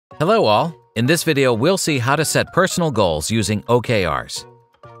Hello all! In this video, we'll see how to set personal goals using OKRs.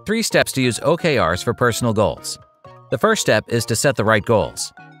 3 steps to use OKRs for personal goals. The first step is to set the right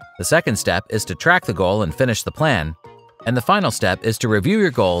goals. The second step is to track the goal and finish the plan. And the final step is to review your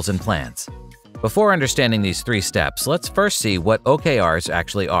goals and plans. Before understanding these 3 steps, let's first see what OKRs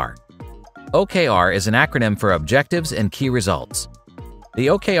actually are. OKR is an acronym for Objectives and Key Results. The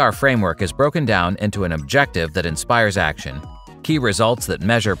OKR framework is broken down into an objective that inspires action, key results that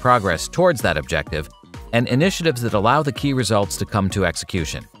measure progress towards that objective, and initiatives that allow the key results to come to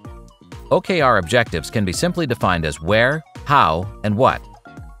execution. OKR objectives can be simply defined as where, how, and what.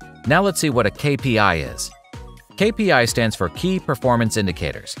 Now let's see what a KPI is. KPI stands for Key Performance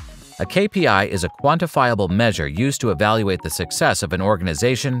Indicators. A KPI is a quantifiable measure used to evaluate the success of an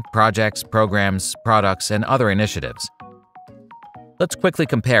organization, projects, programs, products, and other initiatives. Let's quickly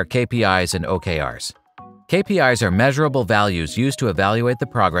compare KPIs and OKRs. KPIs are measurable values used to evaluate the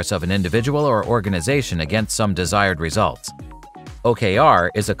progress of an individual or organization against some desired results. OKR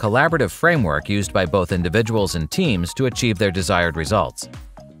is a collaborative framework used by both individuals and teams to achieve their desired results.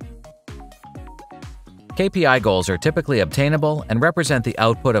 KPI goals are typically obtainable and represent the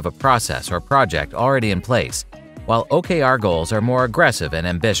output of a process or project already in place, while OKR goals are more aggressive and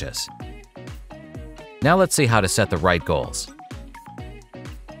ambitious. Now let's see how to set the right goals.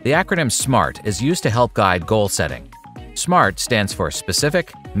 The acronym SMART is used to help guide goal setting. SMART stands for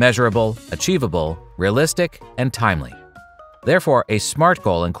specific, measurable, achievable, realistic, and timely. Therefore, a SMART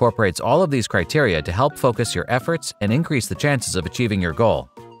goal incorporates all of these criteria to help focus your efforts and increase the chances of achieving your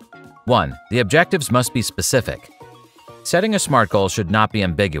goal. 1. The objectives must be specific. Setting a SMART goal should not be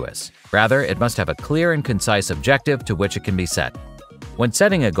ambiguous. Rather, it must have a clear and concise objective to which it can be set. When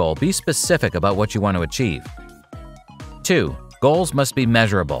setting a goal, be specific about what you want to achieve. 2. Goals must be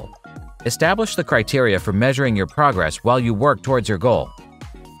measurable. Establish the criteria for measuring your progress while you work towards your goal.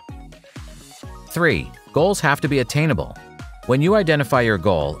 3. Goals have to be attainable. When you identify your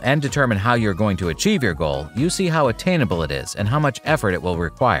goal and determine how you're going to achieve your goal, you see how attainable it is and how much effort it will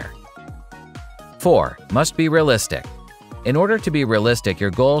require. 4. Must be realistic. In order to be realistic, your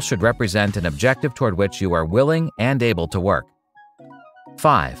goal should represent an objective toward which you are willing and able to work.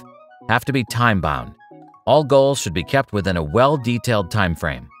 5. Have to be time-bound. All goals should be kept within a well-detailed time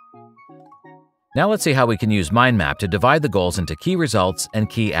frame. Now let's see how we can use MindMap to divide the goals into key results and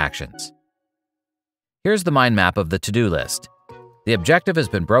key actions. Here's the mind map of the to-do list. The objective has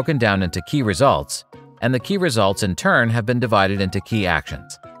been broken down into key results, and the key results in turn have been divided into key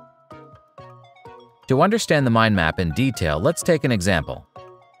actions. To understand the mind map in detail, let's take an example.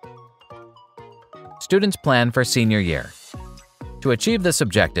 Students plan for senior year. To achieve this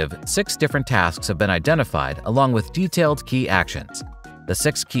objective, 6 different tasks have been identified along with detailed key actions. The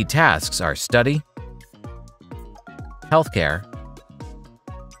 6 key tasks are study, healthcare,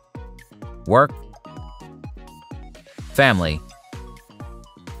 work, family,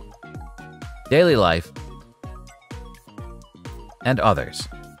 daily life, and others.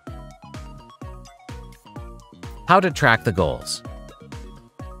 How to track the goals.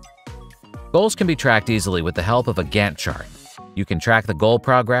 Goals can be tracked easily with the help of a Gantt chart. You can track the goal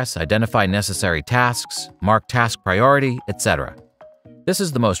progress, identify necessary tasks, mark task priority, etc. This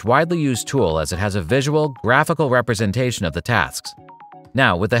is the most widely used tool as it has a visual, graphical representation of the tasks.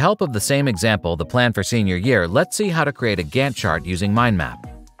 Now, with the help of the same example, the plan for senior year, let's see how to create a Gantt chart using MindMap.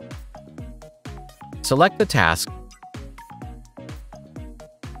 Select the task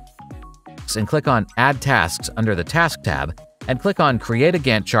and click on Add Tasks under the Task tab and click on Create a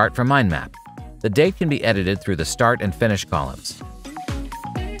Gantt chart from MindMap. The date can be edited through the Start and Finish columns.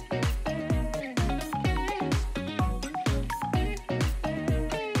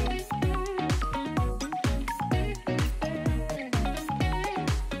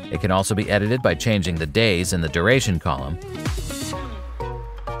 It can also be edited by changing the days in the Duration column.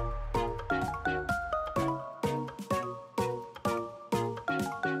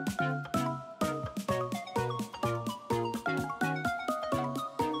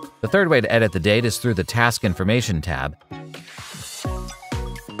 The third way to edit the date is through the Task Information tab.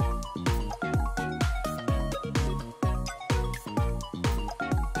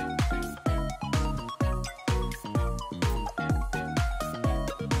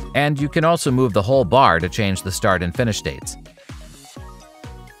 And you can also move the whole bar to change the start and finish dates.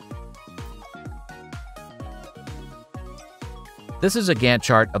 This is a Gantt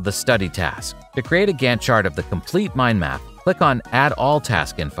chart of the study task. To create a Gantt chart of the complete mind map, click on Add All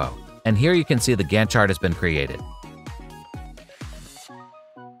Task Info, and here you can see the Gantt chart has been created.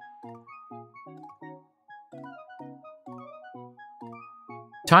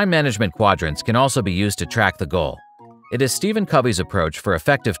 Time Management Quadrants can also be used to track the goal. It is Stephen Covey's approach for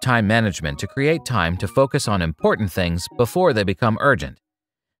effective time management to create time to focus on important things before they become urgent.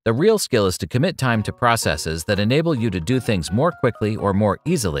 The real skill is to commit time to processes that enable you to do things more quickly or more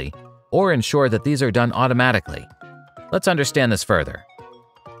easily, or ensure that these are done automatically. Let's understand this further.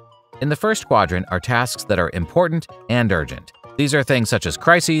 In the first quadrant are tasks that are important and urgent. These are things such as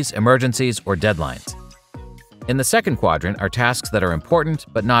crises, emergencies, or deadlines. In the second quadrant are tasks that are important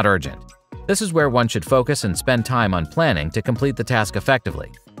but not urgent. This is where one should focus and spend time on planning to complete the task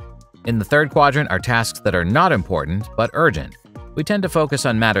effectively. In the third quadrant are tasks that are not important but urgent. We tend to focus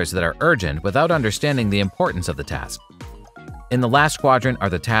on matters that are urgent without understanding the importance of the task. In the last quadrant are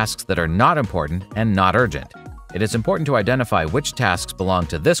the tasks that are not important and not urgent. It is important to identify which tasks belong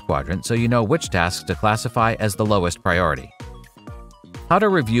to this quadrant so you know which tasks to classify as the lowest priority. How to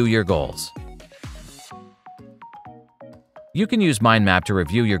review your goals. You can use MindMap to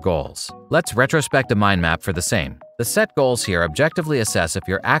review your goals. Let's retrospect a MindMap for the same. The set goals here objectively assess if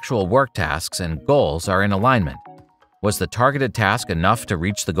your actual work tasks and goals are in alignment. Was the targeted task enough to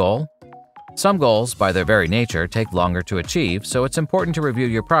reach the goal? Some goals, by their very nature, take longer to achieve, so it's important to review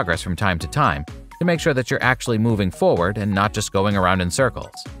your progress from time to time to make sure that you're actually moving forward and not just going around in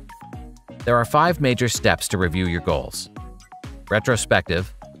circles. There are 5 major steps to review your goals: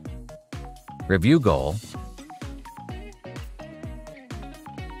 retrospective, review goal,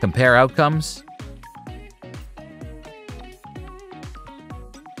 compare outcomes,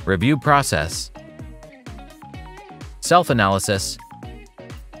 review process, self-analysis,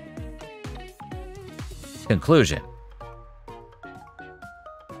 conclusion.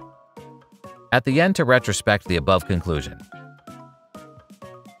 At the end, to retrospect the above conclusion.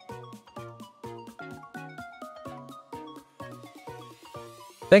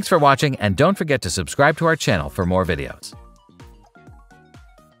 Thanks for watching, and don't forget to subscribe to our channel for more videos.